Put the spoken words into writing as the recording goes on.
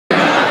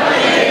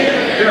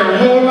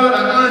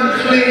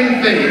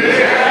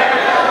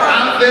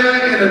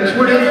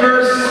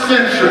21st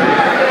century.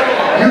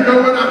 You know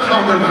what I'm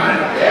talking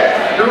about.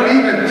 Don't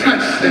even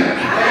touch that.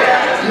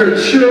 You're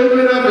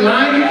children of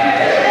light.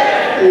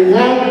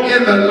 Walk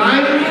in the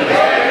light.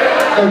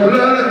 The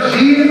blood of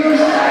Jesus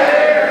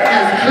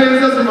has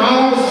cleansed us from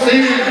all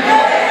sin.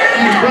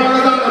 He brought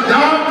us out of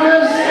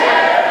darkness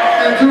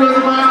into his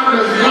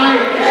marvelous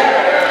light.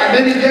 And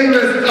then he gave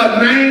us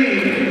a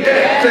name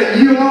that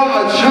you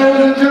are a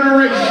chosen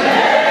generation,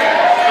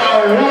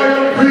 a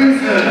royal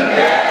priesthood,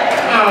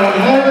 a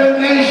holy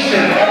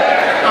nation,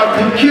 a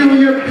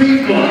peculiar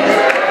people,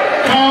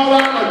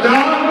 called out of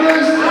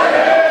darkness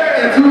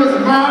into his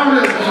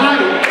marvelous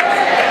light.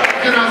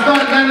 Can I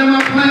start letting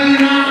my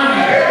plane now?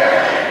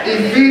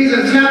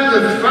 Ephesians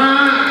chapter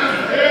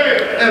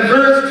 5 and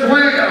verse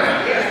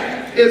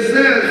 12. It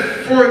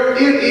says, for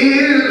it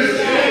is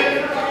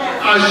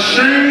a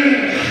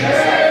shame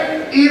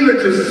even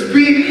to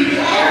speak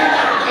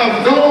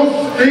of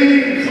those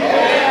things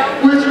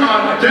which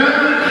are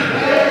done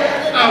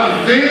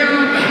of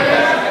them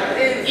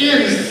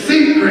in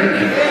secret.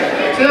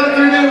 Tell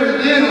me they were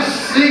in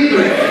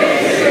secret.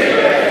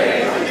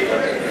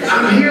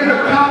 I'm here to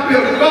pop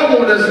your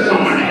bubble this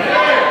morning.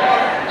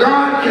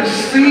 God can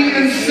see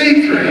in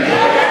secret.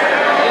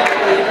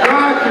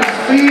 God can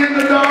see in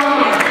the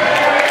dark.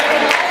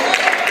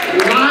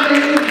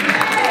 Light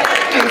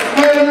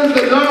exposes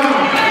the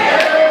dark.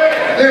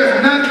 There's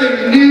nothing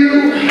new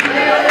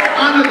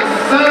under the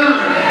sun.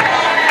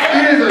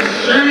 It is a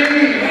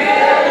shame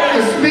to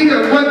speak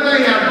of what they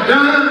have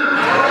done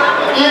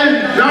in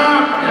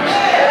darkness,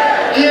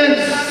 in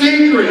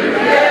secret.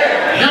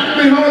 Help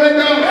me, Holy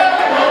Ghost.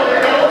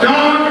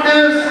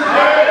 Darkness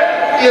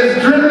is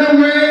driven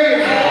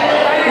away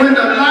when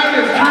the light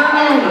is turned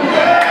on.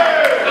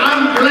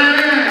 I'm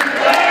glad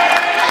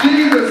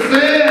Jesus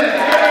said,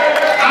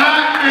 I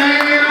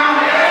am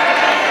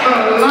the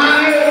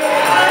light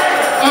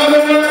of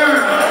the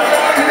world.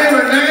 Can they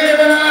were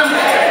neighbor,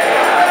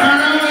 turn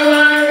on the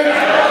light.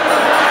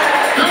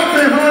 Help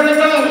me, Holy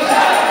Ghost.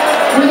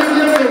 When you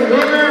give the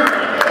word,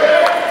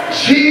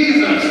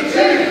 Jesus,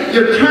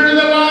 you're turning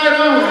the light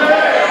on.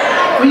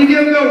 When you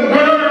give the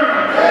word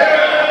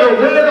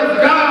of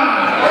God,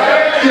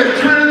 you're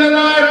turning the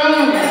light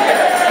on.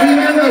 When you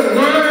give the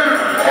word,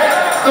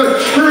 the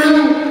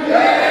truth,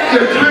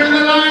 you're turning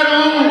the light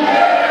on.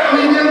 When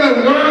you give the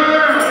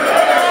word,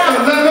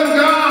 the love of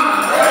God,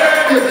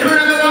 you're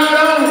turning the light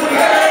on.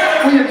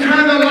 When you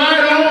turn the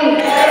light on,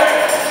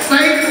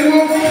 Satan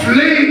will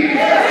flee.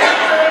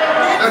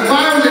 The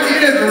Bible says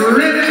it is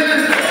written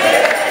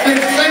that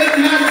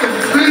Satan has to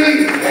flee.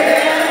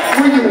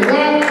 When you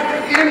walk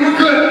in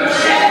goodness,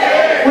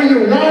 when you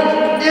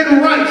walk in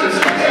righteousness,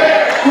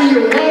 when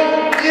you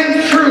walk in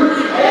truth,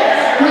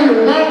 when you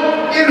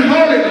walk in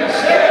holiness,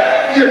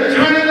 you're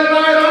turning the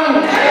light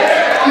on.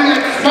 You're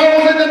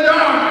exposing the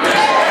darkness.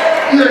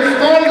 You're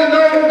exposing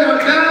those that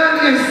are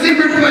done in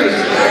secret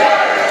places.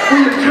 When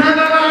you turn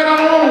the light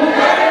on,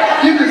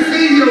 you can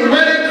see your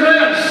wedding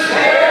dress,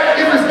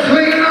 if it's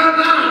clean or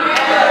not.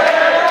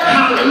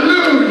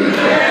 Hallelujah.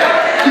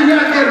 You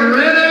got to get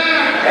ready.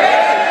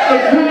 The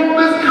groom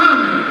is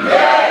coming.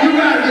 You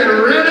got to get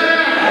ready.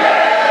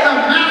 The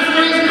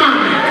master is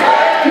coming.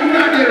 You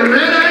got to get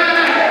ready.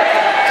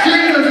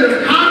 Jesus is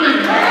coming.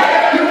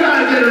 You got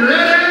to get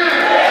ready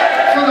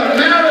for the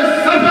marriage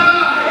supper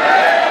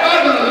of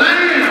the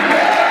Lamb.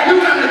 You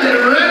got to get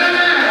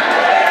ready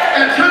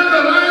and turn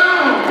the light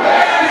on.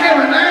 You give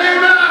a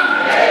neighbor.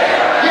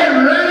 Get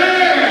ready.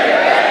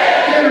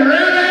 Get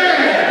ready.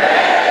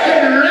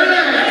 Get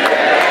ready.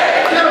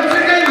 Tell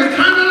your neighbor,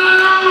 turn the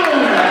light on.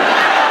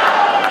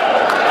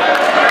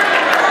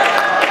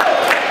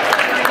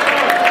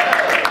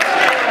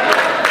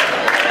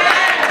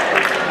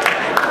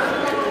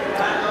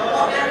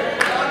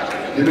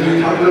 You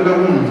know, talk a little bit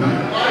more, huh?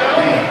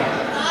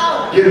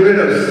 Get rid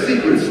of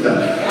secret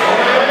stuff.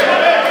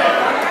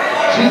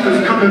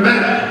 Jesus coming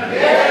back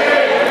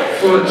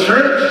for a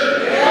church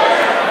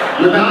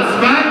without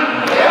spot,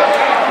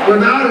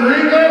 without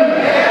wrinkle.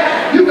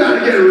 You got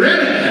to get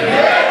ready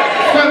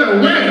for the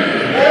wedding.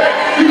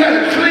 You got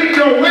to clean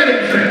your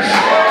wedding dress.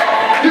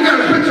 You got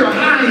to put your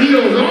high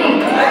heels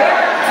on.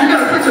 You got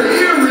to put your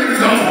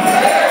earrings on.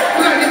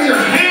 You got to get your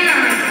hair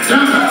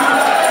done.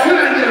 You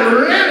got to get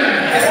ready.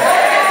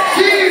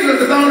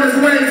 Jesus is on his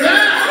way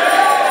back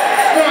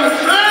for a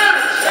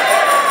church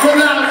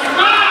without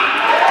spot,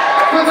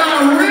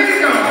 without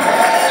wrinkle.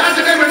 That's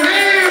the name of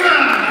neighbor.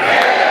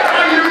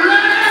 Are you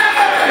ready?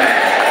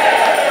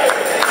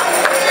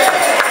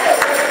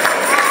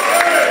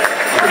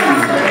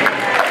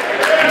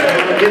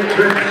 Get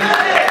dressed.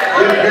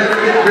 Get dressed,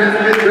 get dressed,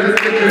 get dressed,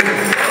 get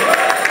dressed.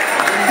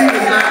 You see the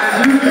signs,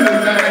 you see the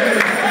signs.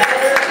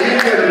 You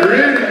get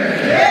ready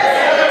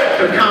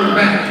to come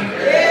back.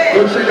 Go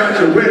check out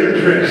your wedding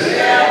dress.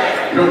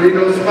 You don't need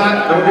no spot,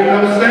 don't need no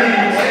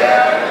stains.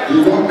 You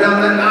walk down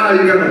that aisle,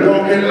 you gotta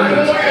walk in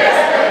light.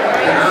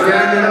 Can I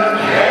back it up?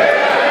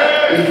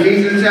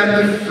 Ephesians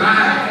chapter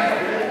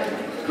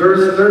 5,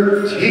 verse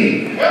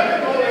 13.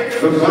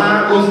 The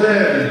Bible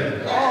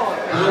said,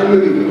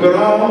 hallelujah, but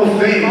all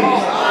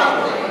things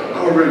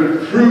or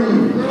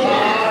reproved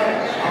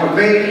or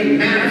made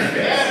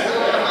manifest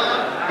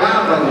by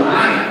the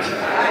light.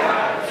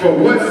 For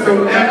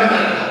whatsoever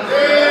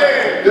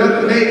doth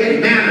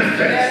make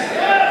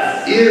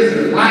manifest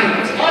is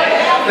light.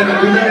 Can I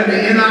do that in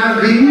the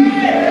NIV?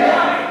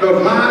 The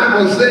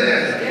Bible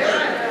says,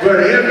 for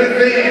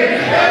everything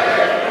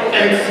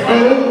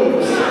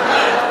exposed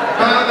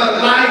by the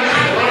light.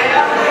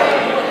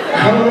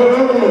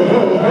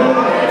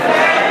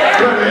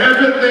 For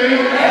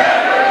everything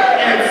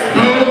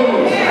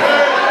exposed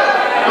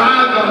by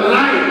the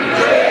light.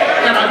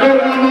 Can I go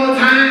one more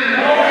time?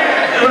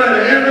 For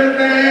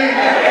everything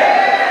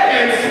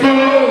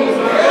exposed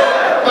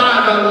by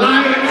the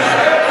light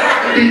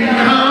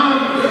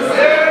becomes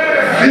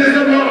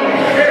visible.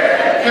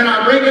 Can I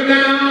break it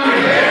down?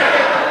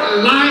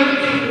 Light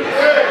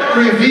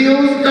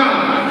reveals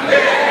God.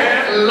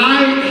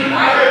 Light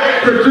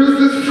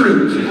produces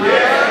fruit.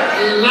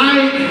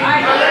 Light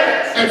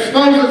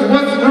exposes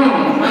what's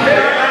wrong.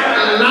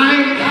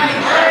 Light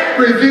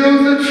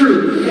reveals the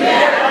truth.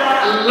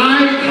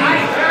 Light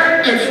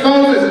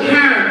exposes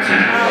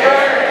character.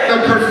 The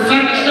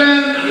perfection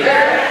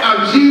of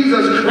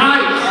Jesus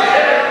Christ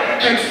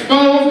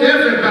exposed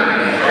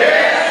everybody.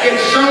 It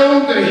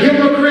showed the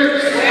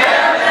hypocrites.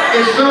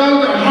 It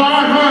showed the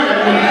hard-hearted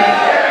ones.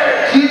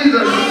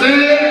 Jesus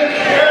said,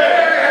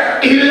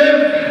 if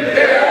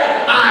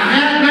I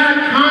had not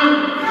come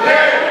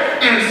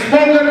and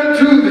spoken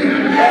unto them,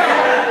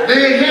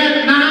 they had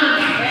not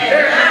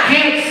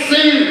had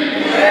sin,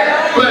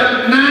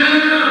 but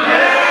now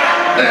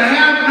they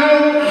have no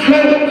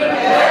cloak,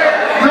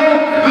 no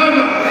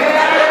cover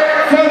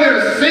for their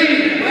sin.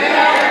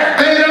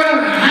 They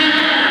don't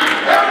have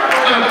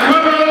a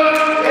cover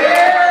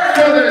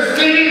for their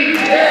sin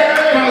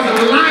because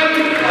light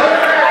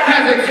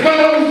has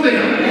exposed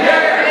them.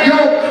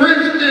 Your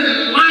Christian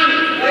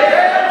life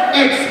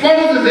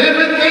exposes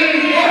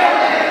everything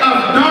of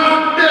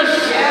darkness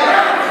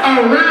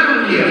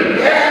around you.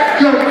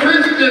 Your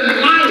Christian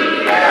life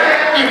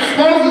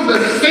exposes the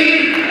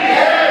sin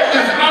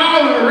that's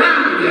all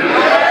around you.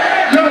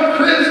 Your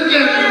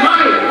Christian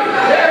life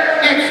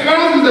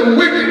exposes the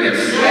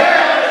wickedness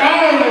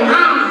all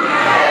around you.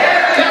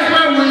 That's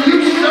why when you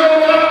show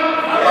up,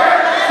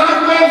 some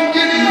folks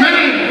get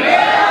mad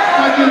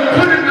because you're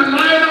putting the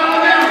light on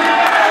them.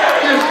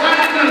 You're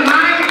shining the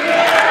light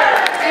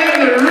in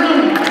the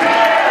room.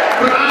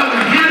 But I'm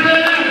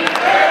happy,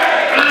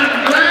 I'm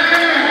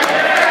glad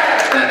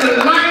that the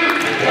light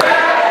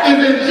is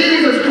in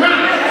Jesus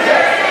Christ.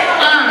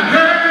 I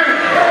heard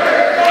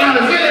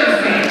Isaiah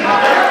say,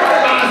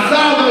 I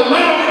saw the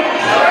Lord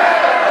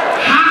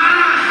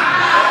high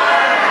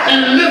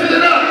and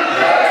lifted up,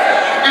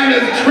 and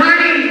his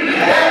train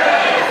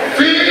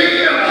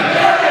filled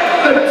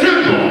the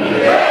temple.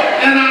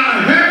 And I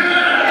heard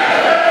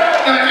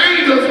the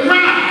angels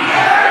cry,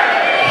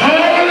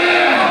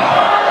 holy,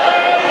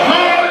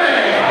 holy,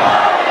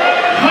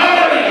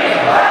 holy.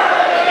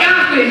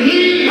 After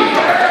he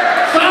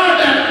saw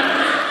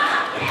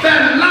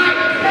that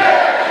light,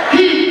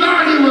 he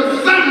thought he was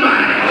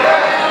somebody,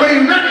 but he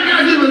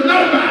recognized he was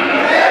nobody.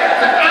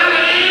 That I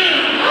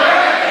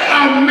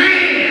am a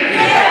man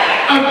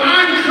of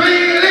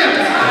unclean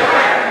lips.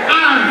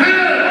 I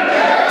heard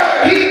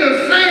Peter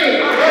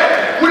say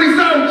when he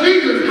saw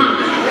Jesus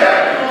coming,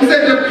 he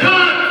said,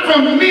 depart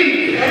from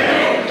me,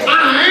 I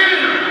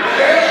am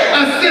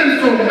a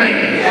sinful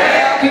man.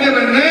 To give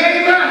a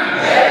neighbor,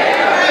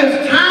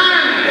 it's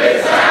time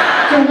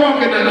to walk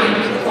in the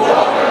light.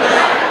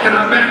 Can I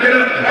back it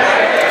up?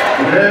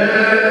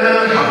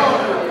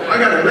 I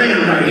got a rain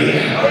right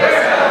here.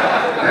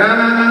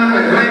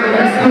 It rain on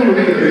my school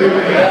here.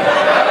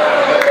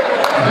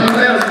 These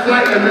last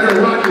flight have been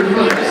a rocky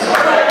flights.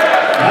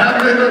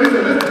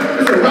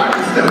 This is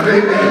rocky stuff,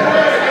 amen.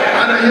 I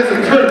done hear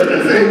some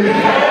turbulence, amen.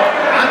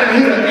 I done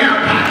hear an air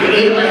pocket,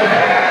 amen.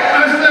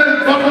 I said,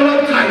 buckle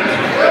up tight.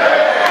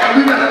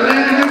 We gotta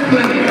land in this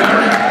plane, all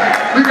right?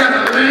 We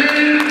gotta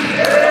land.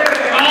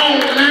 All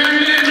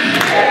landing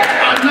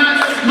are not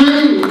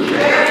smooth.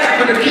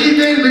 But the key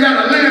thing, we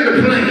gotta land the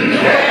plane.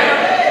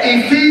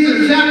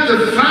 Ephesians chapter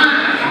 5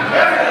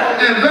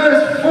 and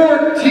verse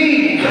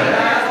 14,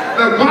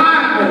 the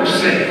Bible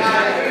says,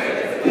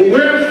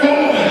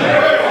 wherefore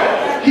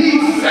he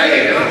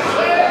saith,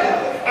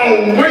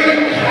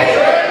 awake.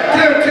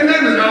 Tell two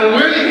neighbors,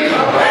 awake.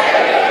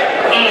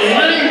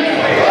 Awake.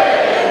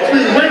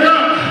 Please wake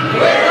up.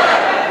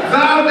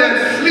 Thou that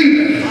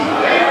sleepest,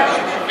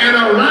 and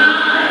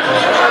arise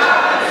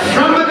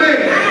from the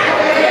dead,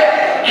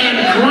 and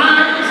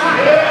Christ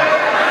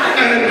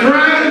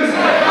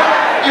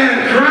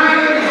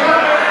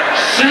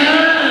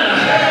shall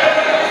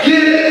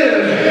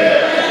give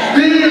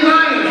thee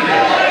light.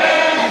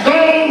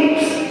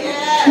 Those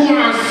who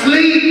are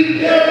asleep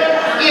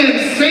in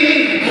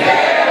sin,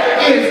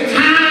 it's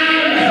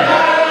time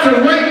to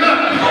wake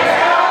up.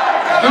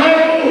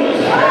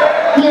 Those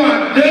who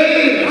are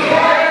dead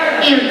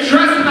in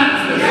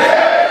trespasses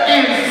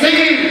and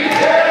sin,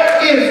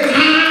 it's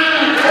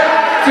time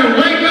to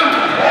wake up.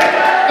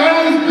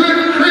 Those good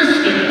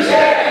Christians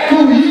who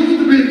used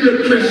to be good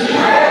Christians,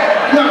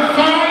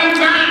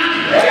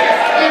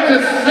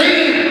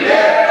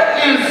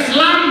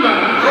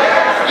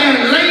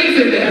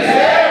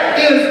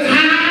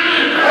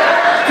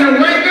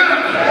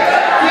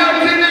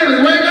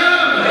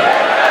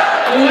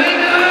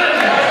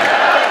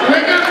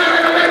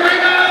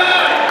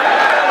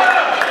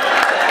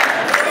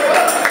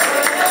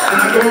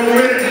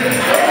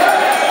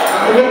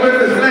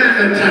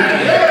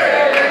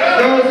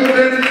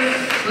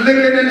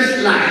 slipping and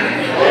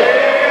sliding.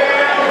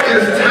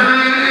 It's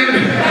time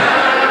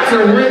to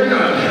wake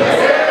up.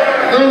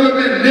 Those have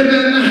been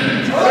dipping,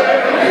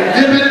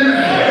 tipping,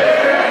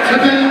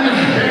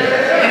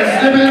 and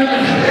slipping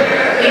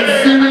and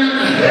sinning.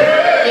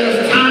 It's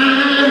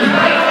time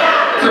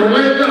to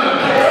wake up.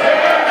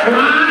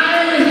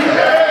 Christ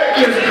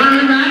is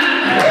coming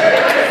back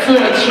for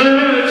a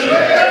church.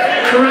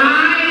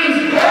 Christ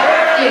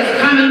is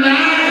coming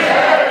back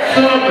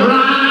for a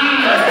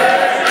bride.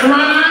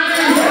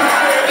 Christ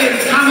is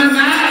coming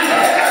back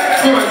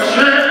for a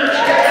church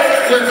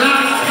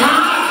without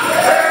spot,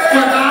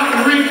 without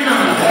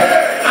wrinkle.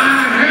 I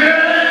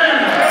heard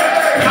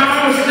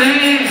Paul say,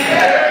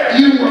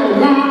 you were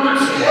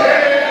once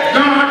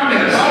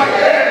darkness,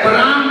 but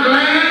I'm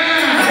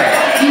glad.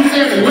 He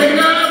said, wake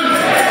up,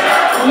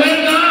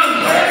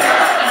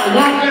 and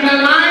walk in the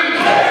light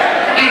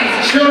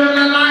as children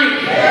of light,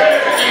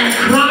 and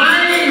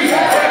Christ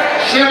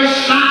shall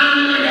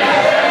shine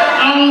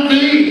on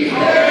thee.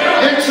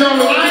 Let your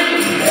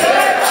light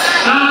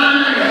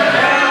shine.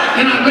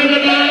 Can I bring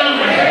it down?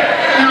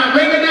 Can I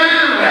bring it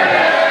down?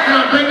 Can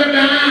I bring it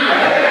down?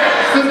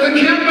 Sister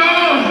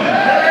Kimball,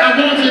 I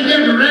want you to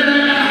get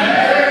ready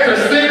to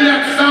sing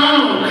that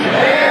song,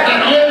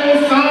 that old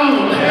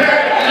song.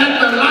 Let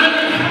the light.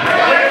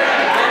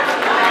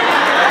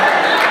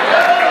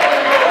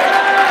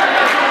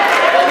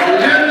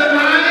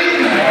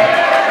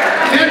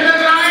 Let the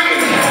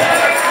light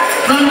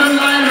from the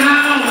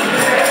lighthouse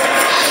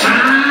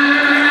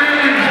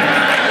shine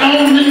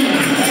on me.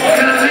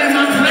 Can I say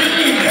my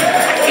plea?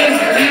 It's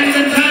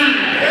landing time.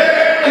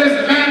 It's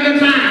landing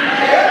time.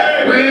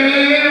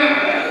 Well,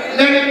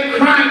 let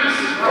Christ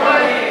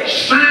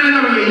shine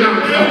on you, young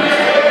folks.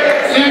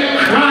 Let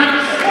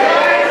Christ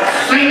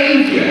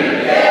save you.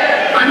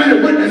 I need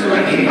a witness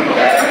right here.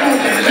 Come on,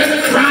 let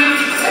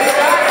Christ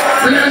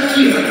bless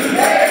you.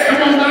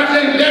 Come on, God,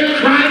 say, let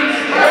Christ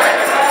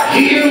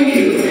heal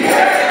you.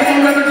 Come on,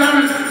 Reverend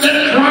Thomas, let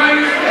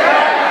Christ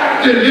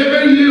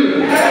deliver you.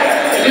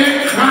 Let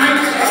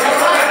Christ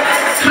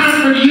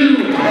comfort you.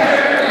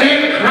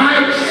 Let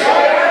Christ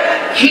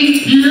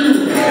keep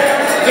you.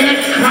 Let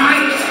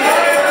Christ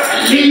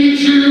lead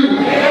you.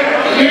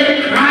 Let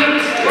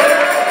Christ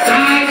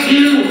guide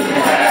you.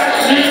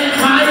 Let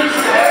Christ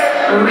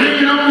reign